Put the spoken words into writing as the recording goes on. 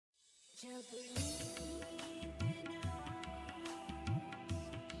Hi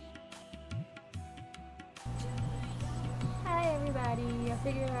everybody, I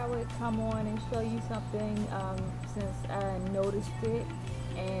figured I would come on and show you something since I noticed it,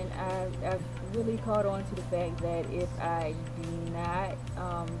 and I've really caught on to the fact that if I do not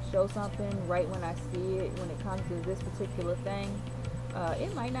show something right when I see it, when it comes to this particular thing,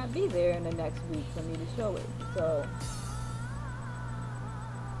 it might not be there in the next week for me to show it. So,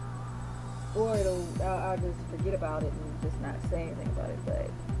 or I'll just forget about it and just not say anything about it. But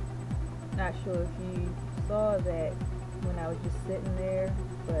not sure if you saw that when I was just sitting there,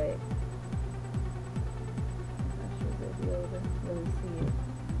 but I'm not sure if you'll be able to really see it.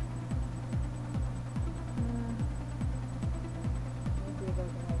 Maybe if I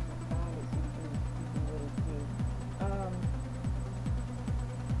can actually find it so you can really see.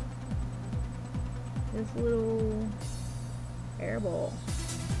 This little airball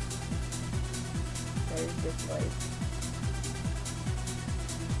that is just like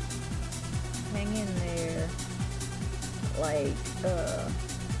hanging there, like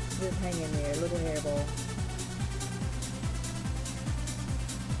just hanging there, little hairball.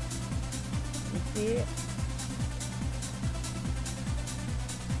 You see it?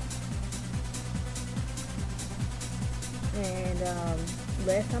 And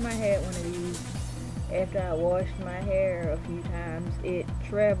last time I had one of these, after I washed my hair a few times, it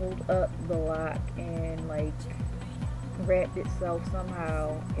traveled up the lock and like wrapped itself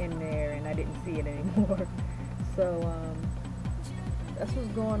somehow in there, and I didn't see it anymore. So that's what's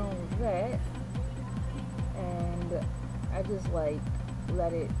going on with that. And I just like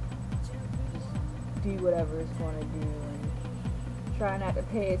let it just do whatever it's going to do, and try not to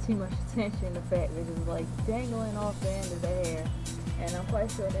pay it too much attention. The fact that it's like dangling off the end of the hair, and I'm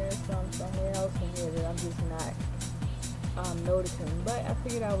quite sure there's somewhere else in here that I'm just not noticing. But I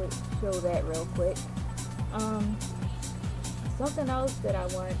figured I would show that real quick. Something else that I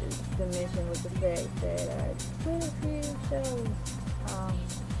wanted to mention was the fact that I put a few shells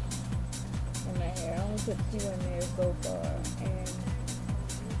in my hair. I only put 2 in there so far, and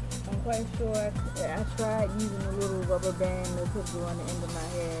I'm quite sure I tried using a little rubber band to put on the end of my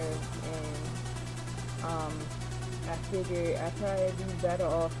hair, and I figured I'd probably be better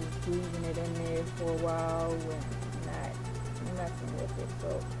off just leaving it in there for a while and not messing with it. So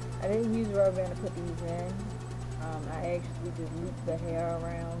I didn't use rubber band to put these in. I actually just looped the hair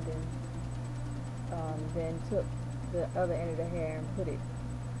around and then took the other end of the hair and put it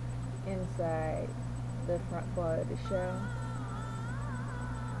inside the front part of the shell.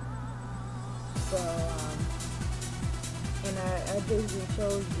 So, and I basically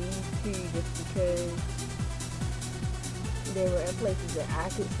chose these 2 just because they were in places that I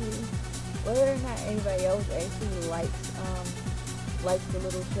could see. Whether or not anybody else actually likes the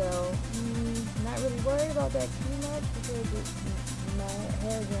little shell, not really worried about that too much, because my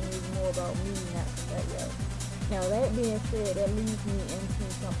hair journey is more about me, not somebody else. Now that being said, that leads me into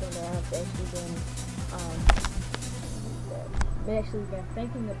something that I've actually been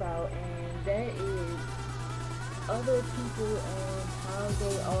thinking about, and that is other people and how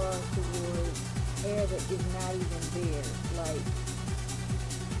they are towards hair that is not even theirs. Like,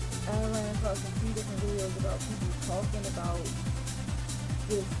 I ran across a few different videos about people talking about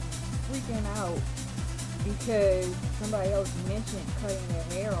just freaking out because somebody else mentioned cutting their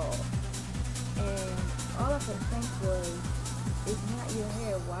hair off, and all I could think was, it's not your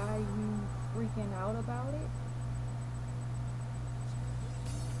hair, why are you freaking out about it?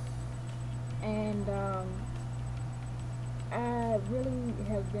 And I really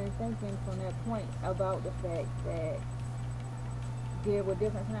have been thinking from that point about the fact that there were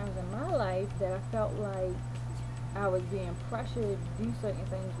different times in my life that I felt like I was being pressured to do certain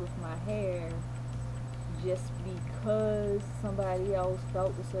things with my hair just because somebody else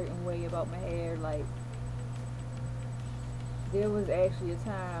felt a certain way about my hair. Like, there was actually a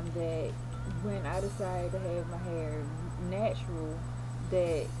time that when I decided to have my hair natural,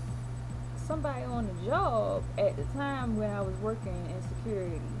 that somebody on the job at the time when I was working in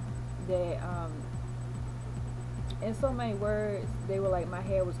security, that in so many words, they were like my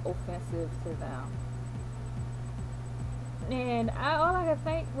hair was offensive to them. And all I could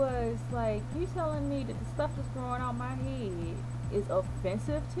think was, like, you telling me that the stuff that's growing out my head is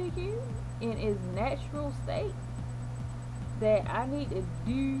offensive to you in its natural state? That I need to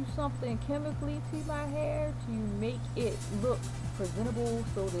do something chemically to my hair to make it look presentable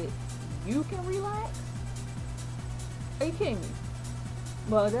so that you can relax? Are you kidding me?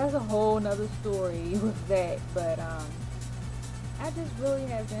 Well, that's a whole nother story with that, but I just really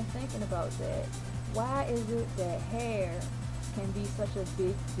have been thinking about that. Why is it that hair can be such a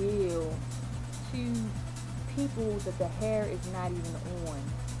big deal to people that the hair is not even on.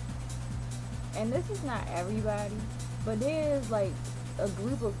 And this is not everybody, but there's like a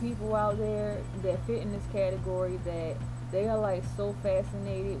group of people out there that fit in this category, that they are like so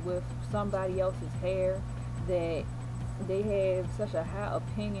fascinated with somebody else's hair that they have such a high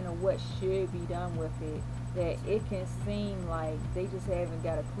opinion of what should be done with it, that it can seem like they just haven't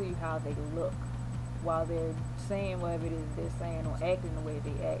got a clue how they look while they're saying whatever it is they're saying or acting the way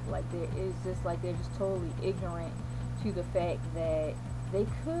they act. Like it's just like they're just totally ignorant to the fact that they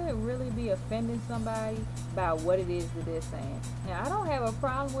could really be offending somebody by what it is that they're saying. Now, I don't have a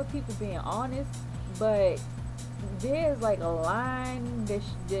problem with people being honest, but there's like a line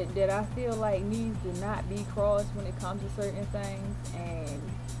that I feel like needs to not be crossed when it comes to certain things. And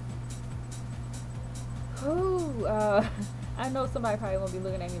I know somebody probably won't be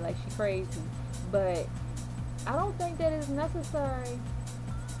looking at me like she's crazy, but I don't think that it's necessary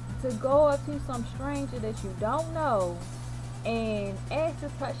to go up to some stranger that you don't know and ask to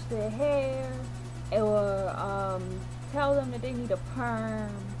touch their hair, or tell them that they need a perm,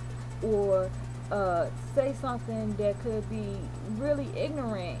 or say something that could be really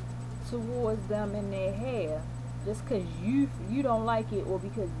ignorant towards them and their hair, just because you don't like it or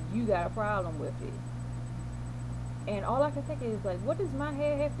because you got a problem with it. And all I can think is, like, what does my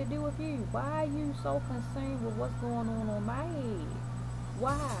hair have to do with you? Why are you so concerned with what's going on my head?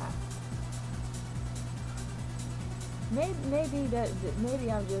 Why?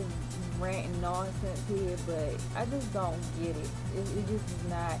 Maybe I'm just ranting nonsense here, but I just don't get it. It just does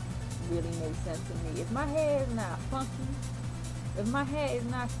not really make sense to me. If my hair is not funky, if my hair is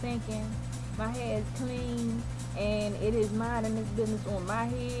not stinking, my hair is clean, and it is mine and its business on my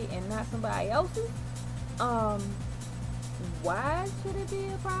head and not somebody else's, why should it be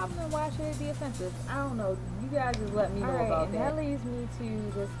a problem and why should it be offensive? I don't know. You guys just let me know about that. And that leads me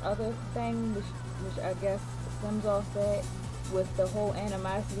to this other thing, which I guess stems off that, with the whole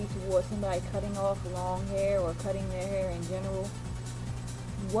animosity towards somebody cutting off long hair or cutting their hair in general.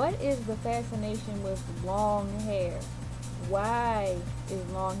 What is the fascination with long hair? Why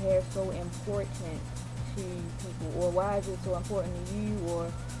is long hair so important to people? Or why is it so important to you?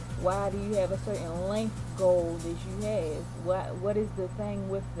 Or why do you have a certain length goal that you have? What is the thing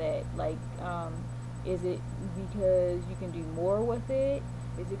with that? Like, is it because you can do more with it?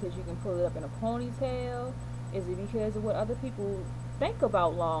 Is it because you can pull it up in a ponytail? Is it because of what other people think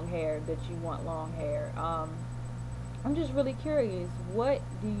about long hair that you want long hair? I'm just really curious. What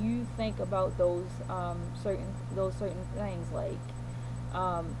do you think about those certain things? Like,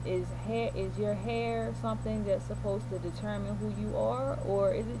 is your hair something that's supposed to determine who you are,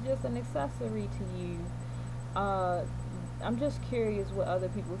 or is it just an accessory to you? I'm just curious what other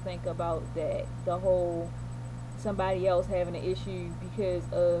people think about that. The whole somebody else having an issue because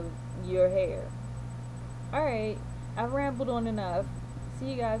of your hair. Alright, I've rambled on enough.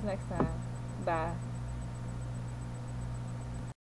 See you guys next time. Bye.